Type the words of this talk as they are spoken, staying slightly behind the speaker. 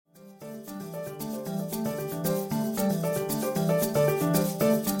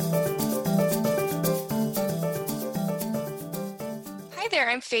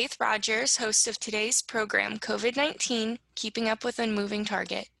Faith Rogers, host of today's program, COVID-19, Keeping Up with a Moving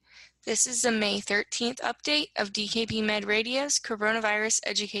Target. This is the May 13th update of DKB Med Radio's Coronavirus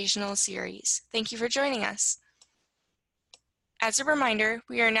Educational Series. Thank you for joining us. As a reminder,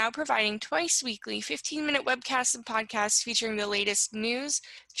 we are now providing twice weekly 15-minute webcasts and podcasts featuring the latest news,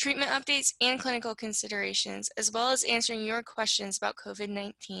 treatment updates, and clinical considerations, as well as answering your questions about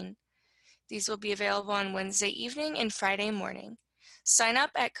COVID-19. These will be available on Wednesday evening and Friday morning. Sign up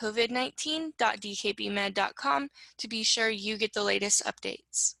at covid19.dkbmed.com to be sure you get the latest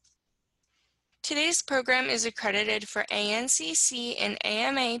updates. Today's program is accredited for ANCC and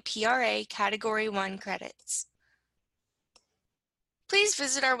AMA PRA Category 1 credits. Please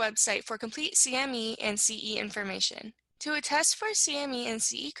visit our website for complete CME and CE information. To attest for CME and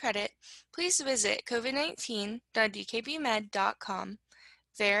CE credit, please visit covid19.dkbmed.com.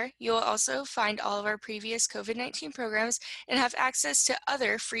 There, you will also find all of our previous COVID-19 programs and have access to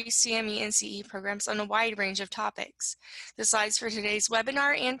other free CME and CE programs on a wide range of topics. The slides for today's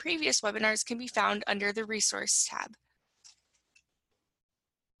webinar and previous webinars can be found under the Resource tab.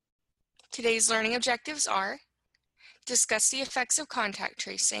 Today's learning objectives are: discuss the effects of contact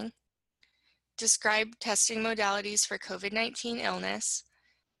tracing, describe testing modalities for COVID-19 illness,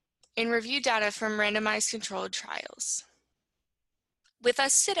 and review data from randomized controlled trials. With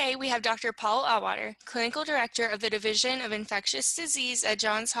us today, we have Dr. Paul Auwaerter, Clinical Director of the Division of Infectious Disease at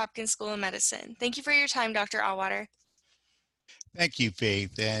Johns Hopkins School of Medicine. Thank you for your time, Dr. Auwaerter. Thank you,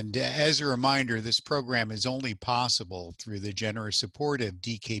 Faith. And as a reminder, this program is only possible through the generous support of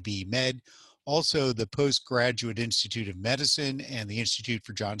DKB Med, also the Postgraduate Institute of Medicine and the Institute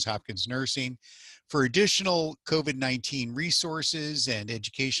for Johns Hopkins Nursing. For additional COVID-19 resources and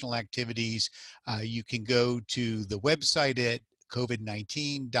educational activities, you can go to the website at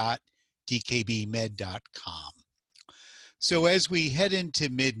covid19.dkbmed.com. So as we head into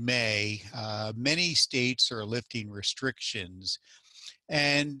mid-May, many states are lifting restrictions.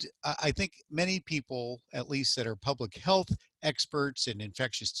 And I think many people, at least that are public health experts and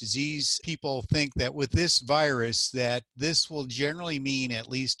infectious disease people, think that with this virus, that this will generally mean at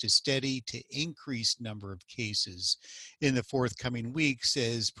least a steady to increased number of cases in the forthcoming weeks,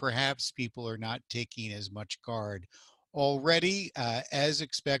 as perhaps people are not taking as much guard. Already, as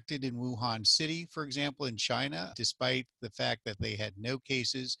expected in Wuhan City, for example, in China, despite the fact that they had no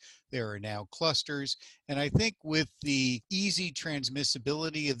cases, there are now clusters. And I think with the easy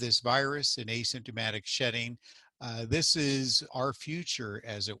transmissibility of this virus and asymptomatic shedding, this is our future,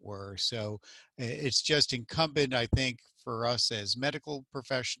 as it were. So it's just incumbent, I think, for us as medical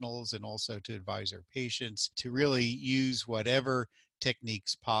professionals and also to advise our patients to really use whatever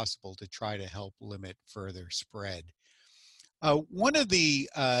techniques possible to try to help limit further spread. One of the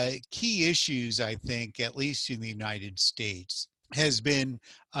key issues, I think, at least in the United States, has been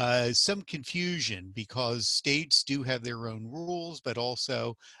some confusion because states do have their own rules, but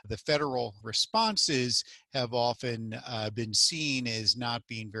also the federal responses have often been seen as not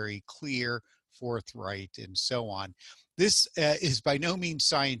being very clear, forthright, and so on. This is by no means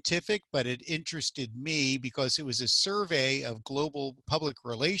scientific, but it interested me because it was a survey of global public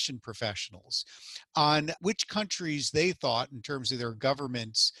relation professionals on which countries they thought, in terms of their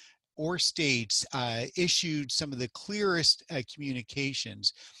governments or states, issued some of the clearest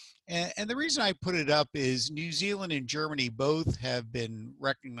communications. And the reason I put it up is New Zealand and Germany both have been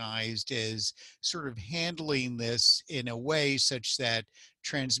recognized as sort of handling this in a way such that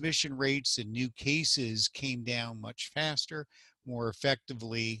transmission rates and new cases came down much faster, more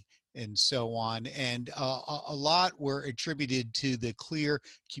effectively, and so on. And a lot were attributed to the clear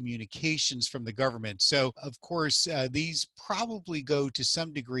communications from the government. So, of course, these probably go to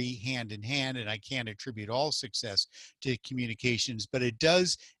some degree hand in hand, and I can't attribute all success to communications, but it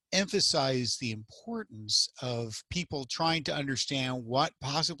does emphasize the importance of people trying to understand what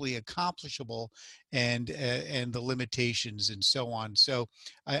possibly accomplishable and the limitations and so on. So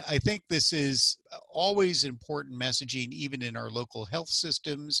I think this is always important messaging, even in our local health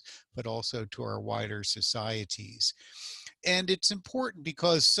systems, but also to our wider societies. And it's important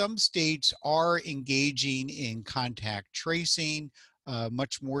because some states are engaging in contact tracing,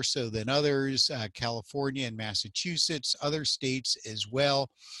 much more so than others, California and Massachusetts, other states as well.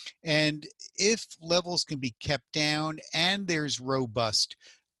 And if levels can be kept down and there's robust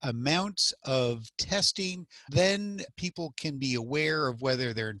amounts of testing, then people can be aware of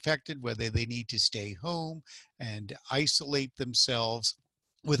whether they're infected, whether they need to stay home and isolate themselves.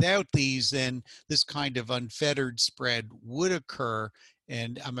 Without these, then this kind of unfettered spread would occur.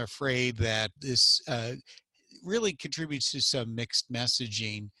 And I'm afraid that this really contributes to some mixed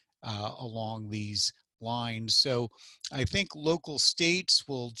messaging along these lines. So I think local states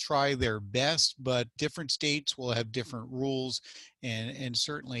will try their best, but different states will have different rules. And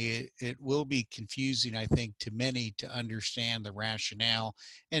certainly it will be confusing, I think, to many to understand the rationale.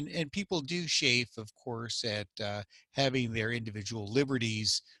 And people do chafe, of course, at having their individual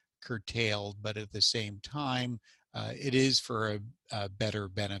liberties curtailed, but at the same time, it is for a better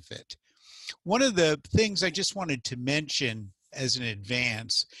benefit. One of the things I just wanted to mention as an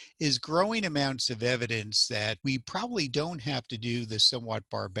advance is growing amounts of evidence that we probably don't have to do the somewhat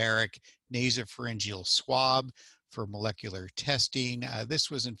barbaric nasopharyngeal swab for molecular testing. This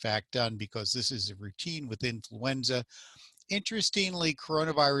was in fact done because this is a routine with influenza. Interestingly,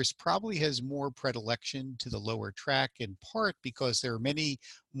 coronavirus probably has more predilection to the lower tract, in part because there are many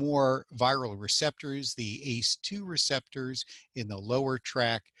more viral receptors, the ACE2 receptors in the lower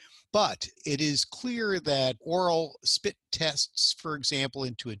tract. But it is clear that oral spit tests, for example,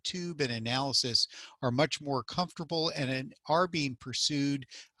 into a tube and analysis are much more comfortable and are being pursued.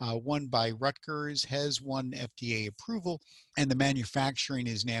 One by Rutgers has won FDA approval, and the manufacturing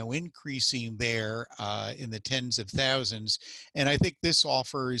is now increasing there in the tens of thousands. And I think this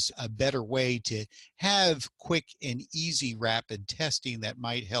offers a better way to have quick and easy rapid testing that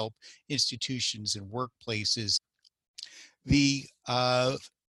might help institutions and workplaces. The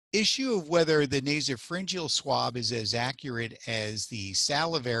issue of whether the nasopharyngeal swab is as accurate as the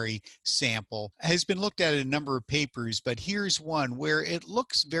salivary sample has been looked at in a number of papers, but here's one where it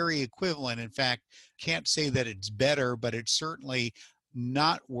looks very equivalent. In fact, can't say that it's better, but it's certainly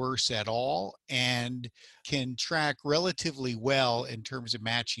not worse at all and can track relatively well in terms of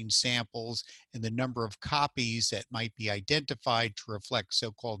matching samples and the number of copies that might be identified to reflect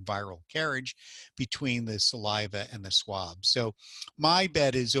so-called viral carriage between the saliva and the swab. So my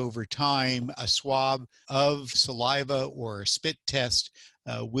bet is over time, a swab of saliva or a spit test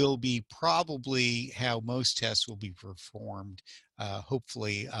will be probably how most tests will be performed,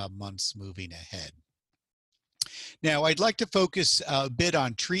 hopefully months moving ahead. Now, I'd like to focus a bit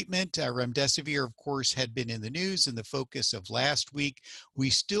on treatment. Remdesivir, of course, had been in the news and the focus of last week. We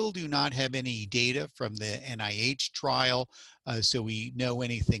still do not have any data from the NIH trial, so we know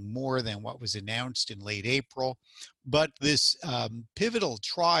anything more than what was announced in late April. But this pivotal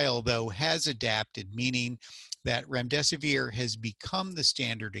trial, though, has adapted, meaning that remdesivir has become the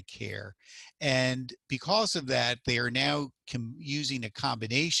standard of care. And because of that, they are now using a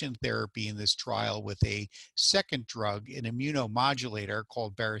combination therapy in this trial with a second drug, an immunomodulator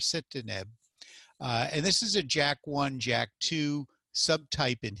called baricitinib. And this is a JAK1, JAK2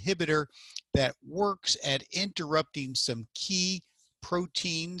 subtype inhibitor that works at interrupting some key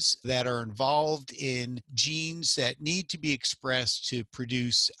proteins that are involved in genes that need to be expressed to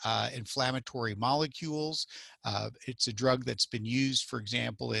produce inflammatory molecules. It's a drug that's been used, for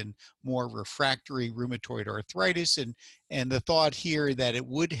example, in more refractory rheumatoid arthritis, and the thought here that it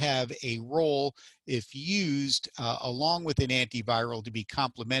would have a role if used along with an antiviral to be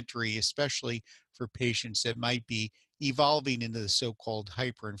complementary, especially for patients that might be evolving into the so-called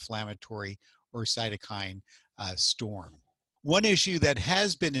hyperinflammatory or cytokine storm. One issue that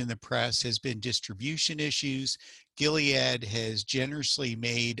has been in the press has been distribution issues. Gilead has generously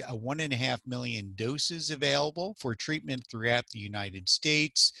made 1.5 million doses available for treatment throughout the United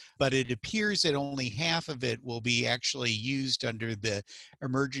States, but it appears that only half of it will be actually used under the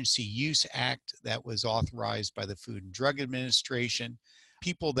Emergency Use Act that was authorized by the Food and Drug Administration.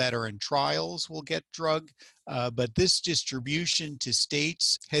 People that are in trials will get drug, but this distribution to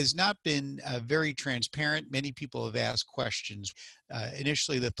states has not been very transparent. Many people have asked questions.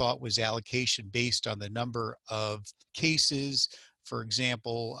 Initially, the thought was allocation based on the number of cases. For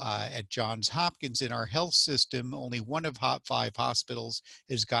example, at Johns Hopkins in our health system, only one of 5 hospitals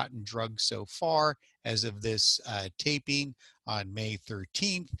has gotten drugs so far as of this taping on May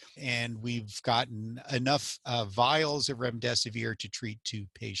 13th, and we've gotten enough vials of remdesivir to treat 2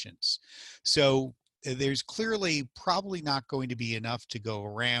 patients. So there's clearly probably not going to be enough to go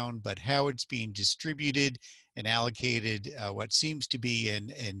around, but how it's being distributed and allocated, what seems to be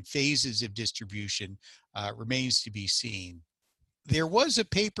in phases of distribution, remains to be seen. There was a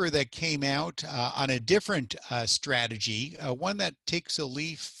paper that came out on a different strategy, one that takes a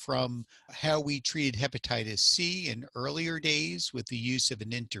leaf from how we treated hepatitis C in earlier days with the use of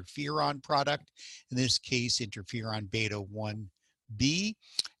an interferon product, in this case, interferon beta 1B.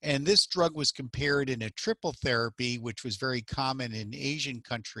 And this drug was compared in a triple therapy, which was very common in Asian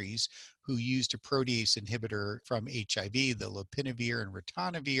countries who used a protease inhibitor from HIV, the lopinavir and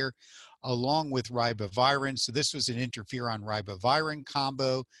ritonavir, along with ribavirin. So this was an interferon ribavirin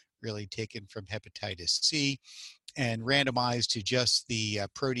combo, really taken from hepatitis C. and randomized to just the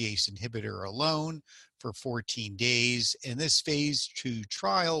protease inhibitor alone for 14 days. And this phase 2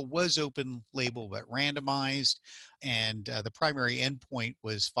 trial was open label but randomized. And the primary endpoint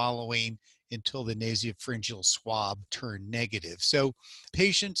was following until the nasopharyngeal swab turned negative. So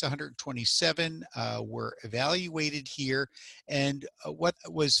patients, 127, were evaluated here. And what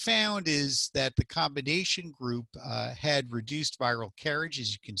was found is that the combination group had reduced viral carriage,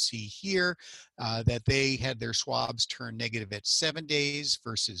 as you can see here, that they had their swabs turn negative at 7 days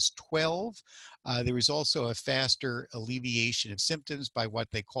versus 12. There was also a faster alleviation of symptoms by what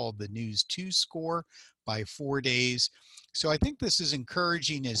they called the NEWS2 score by 4 days. So I think this is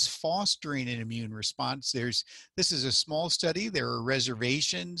encouraging as fostering an immune response. This is a small study. There are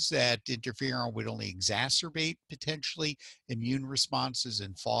reservations that interferon would only exacerbate potentially immune responses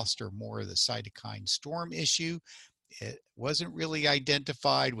and foster more of the cytokine storm issue. It wasn't really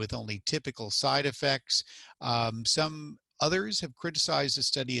identified with only typical side effects. Some others have criticized the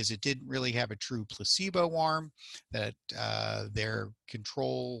study as it didn't really have a true placebo arm, that their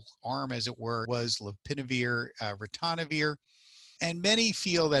control arm, as it were, was lopinavir, ritonavir. And many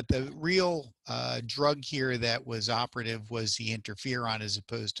feel that the real drug here that was operative was the interferon as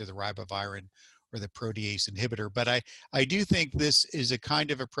opposed to the ribavirin or the protease inhibitor. But I do think this is a kind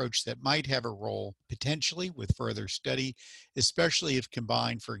of approach that might have a role potentially with further study, especially if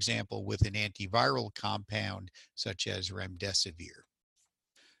combined, for example, with an antiviral compound such as remdesivir.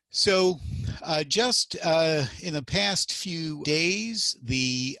 So just in the past few days,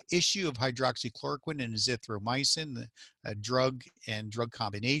 the issue of hydroxychloroquine and azithromycin, a drug and drug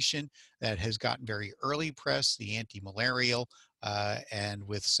combination that has gotten very early press, the anti-malarial, and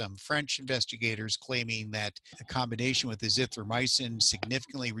with some French investigators claiming that a combination with azithromycin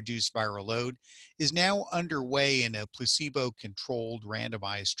significantly reduced viral load, is now underway in a placebo-controlled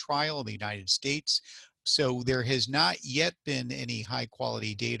randomized trial in the United States. So there has not yet been any high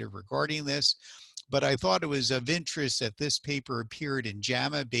quality data regarding this, but I thought it was of interest that this paper appeared in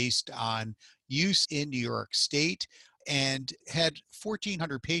JAMA based on use in New York State and had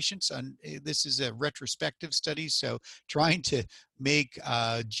 1,400 patients. This is a retrospective study, so trying to make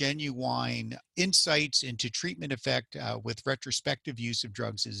genuine insights into treatment effect with retrospective use of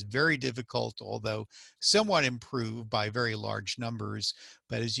drugs is very difficult, although somewhat improved by very large numbers.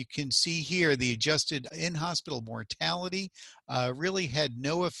 But as you can see here, the adjusted in-hospital mortality really had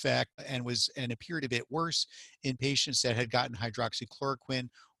no effect and appeared a bit worse in patients that had gotten hydroxychloroquine,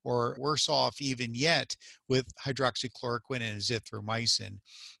 or worse off even yet with hydroxychloroquine and azithromycin,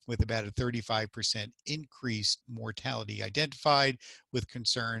 with about a 35% increased mortality identified with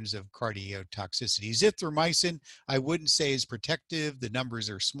concerns of cardiotoxicity. Azithromycin, I wouldn't say is protective. The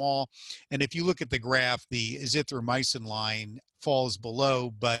numbers are small. And if you look at the graph, the azithromycin line falls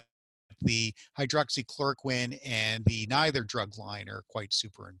below, but the hydroxychloroquine and the neither drug line are quite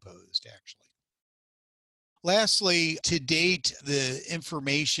superimposed, actually. Lastly, to date, the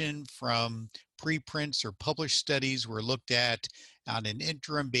information from preprints or published studies were looked at on an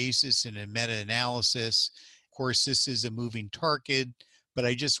interim basis in a meta-analysis. Of course, this is a moving target, but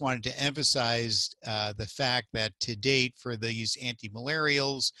I just wanted to emphasize the fact that to date for these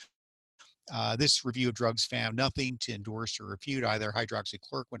antimalarials, this review of drugs found nothing to endorse or refute either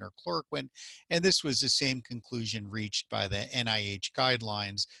hydroxychloroquine or chloroquine, and this was the same conclusion reached by the NIH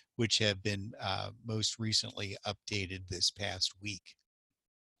guidelines, which have been most recently updated this past week.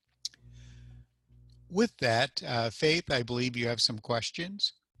 With that, Faith, I believe you have some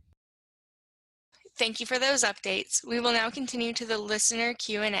questions. Thank you for those updates. We will now continue to the listener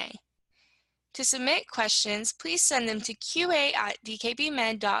Q&A. To submit questions, please send them to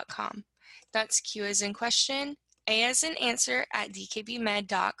qa@dkbmed.com. That's Q as in question, A as in answer at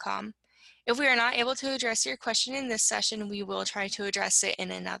dkbmed.com. If we are not able to address your question in this session, we will try to address it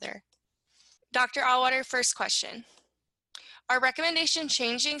in another. Dr. Allwater, first question. Are recommendations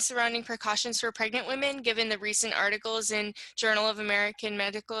changing surrounding precautions for pregnant women given the recent articles in Journal of American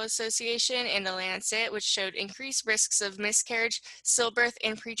Medical Association and The Lancet, which showed increased risks of miscarriage, stillbirth,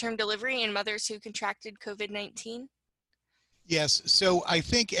 and preterm delivery in mothers who contracted COVID-19? Yes, so I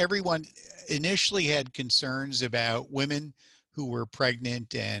think everyone initially had concerns about women who were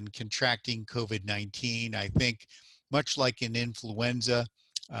pregnant and contracting COVID-19. I think much like in influenza,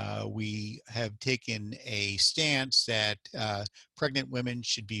 we have taken a stance that pregnant women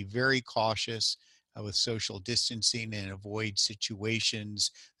should be very cautious with social distancing and avoid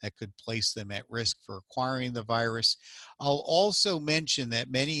situations that could place them at risk for acquiring the virus. I'll also mention that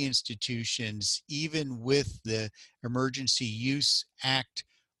many institutions, even with the Emergency Use Act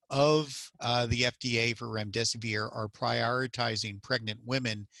of the FDA for remdesivir, are prioritizing pregnant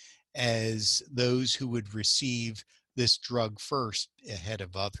women as those who would receive this drug first ahead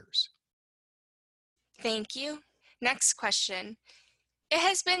of others. Thank you. Next question. It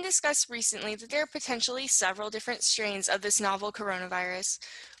has been discussed recently that there are potentially several different strains of this novel coronavirus.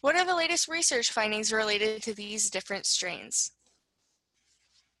 What are the latest research findings related to these different strains?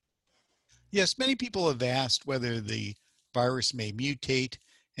 Yes, many people have asked whether the virus may mutate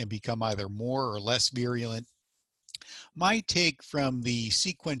and become either more or less virulent. My take from the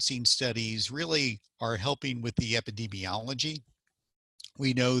sequencing studies really are helping with the epidemiology.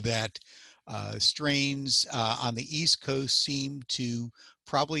 We know that strains on the East Coast seem to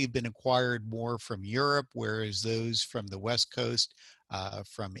probably have been acquired more from Europe, whereas those from the West Coast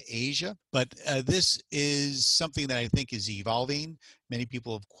from Asia. But this is something that I think is evolving. Many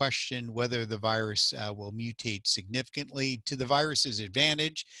people have questioned whether the virus will mutate significantly to the virus's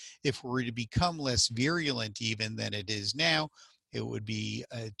advantage. If it were to become less virulent even than it is now, it would be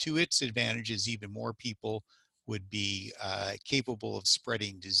to its advantage as even more people would be capable of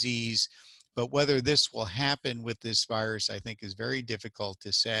spreading disease. But whether this will happen with this virus, I think, is very difficult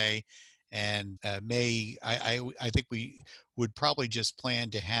to say. And I think we would probably just plan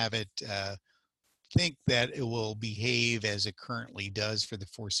to have it think that it will behave as it currently does for the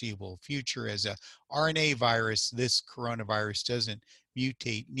foreseeable future. As a RNA virus, this coronavirus doesn't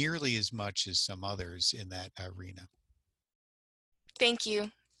mutate nearly as much as some others in that arena. Thank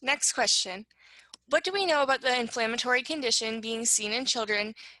you. Next question. What do we know about the inflammatory condition being seen in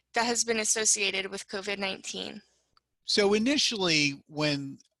children that has been associated with COVID-19? So initially,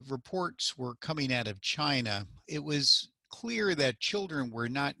 when reports were coming out of China, it was clear that children were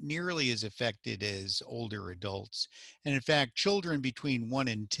not nearly as affected as older adults. And in fact, children between 1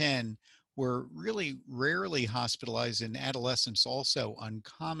 and 10 were really rarely hospitalized, and adolescents also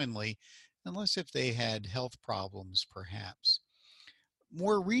uncommonly, unless if they had health problems, perhaps.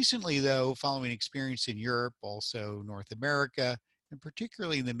 More recently, though, following experience in Europe, also North America, and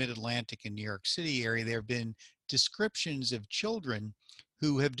particularly in the Mid-Atlantic and New York City area, there have been descriptions of children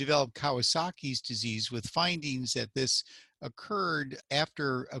who have developed Kawasaki's disease with findings that this occurred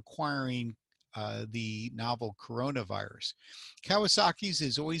after acquiring the novel coronavirus. Kawasaki's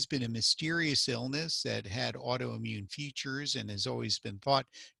has always been a mysterious illness that had autoimmune features and has always been thought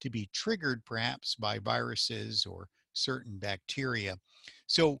to be triggered perhaps by viruses or certain bacteria.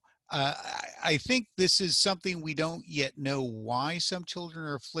 So I think this is something we don't yet know why some children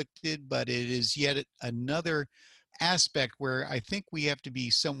are afflicted, but it is yet another aspect where I think we have to be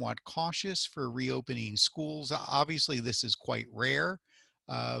somewhat cautious for reopening schools. Obviously, this is quite rare,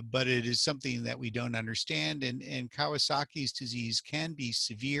 but it is something that we don't understand. And Kawasaki's disease can be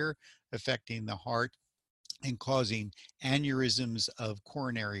severe, affecting the heart and causing aneurysms of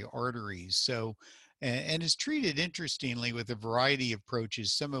coronary arteries. So, and is treated interestingly with a variety of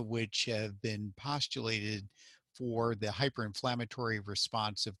approaches, some of which have been postulated for the hyperinflammatory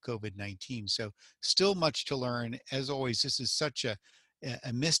response of COVID-19. So still much to learn. As always, this is such a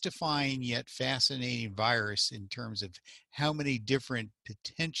mystifying yet fascinating virus in terms of how many different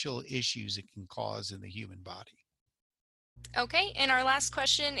potential issues it can cause in the human body. Okay, and our last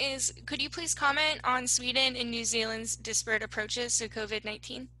question is, could you please comment on Sweden and New Zealand's disparate approaches to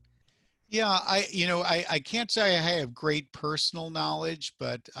COVID-19? Yeah, I can't say I have great personal knowledge,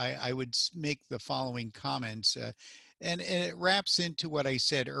 but I would make the following comments. And it wraps into what I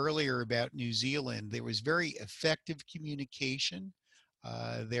said earlier about New Zealand. There was very effective communication.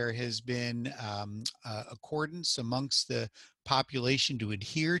 There has been accordance amongst the population to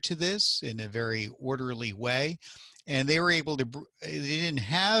adhere to this in a very orderly way. And they were able to, they didn't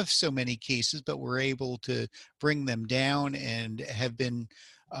have so many cases, but were able to bring them down and have been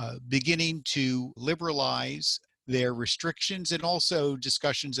beginning to liberalize their restrictions and also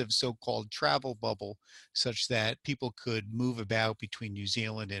discussions of so-called travel bubble, such that people could move about between New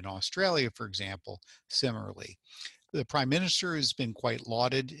Zealand and Australia, for example, similarly. The Prime Minister has been quite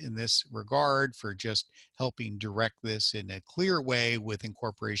lauded in this regard for just helping direct this in a clear way with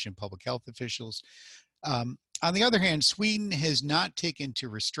incorporation of public health officials. On the other hand, Sweden has not taken to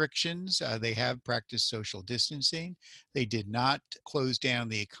restrictions. They have practiced social distancing. They did not close down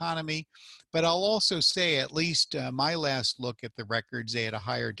the economy. But I'll also say, at least my last look at the records, they had a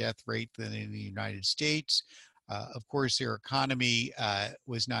higher death rate than in the United States. Of course, their economy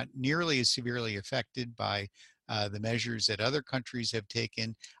was not nearly as severely affected by the measures that other countries have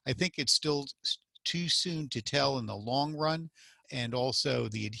taken. I think it's still too soon to tell in the long run. And also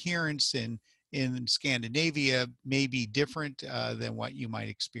the adherence in Scandinavia may be different than what you might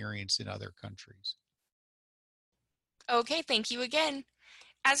experience in other countries. Okay, thank you again.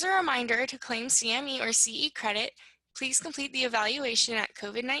 As a reminder, to claim CME or CE credit, Please complete the evaluation at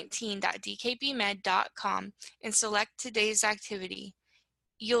covid19.dkbmed.com and select today's activity.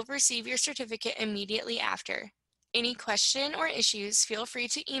 You'll receive your certificate immediately after. Any question or issues, feel free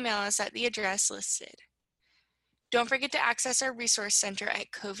to email us at the address listed. Don't forget to access our resource center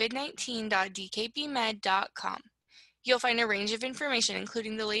at covid19.dkbmed.com. You'll find a range of information,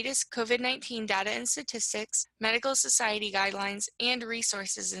 including the latest COVID-19 data and statistics, medical society guidelines, and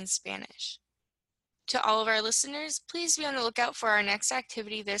resources in Spanish. To all of our listeners, please be on the lookout for our next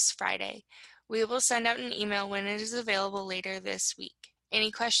activity this Friday. We will send out an email when it is available later this week.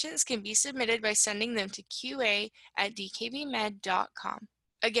 Any questions can be submitted by sending them to qa@dkbmed.com.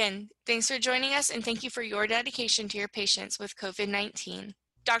 Again, thanks for joining us, and thank you for your dedication to your patients with COVID-19.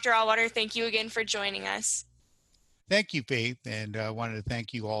 Dr. Allwater, thank you again for joining us. Thank you, Faith, and I wanted to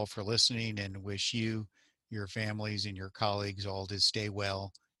thank you all for listening and wish you, your families, and your colleagues all to stay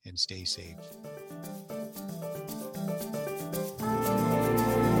well and stay safe.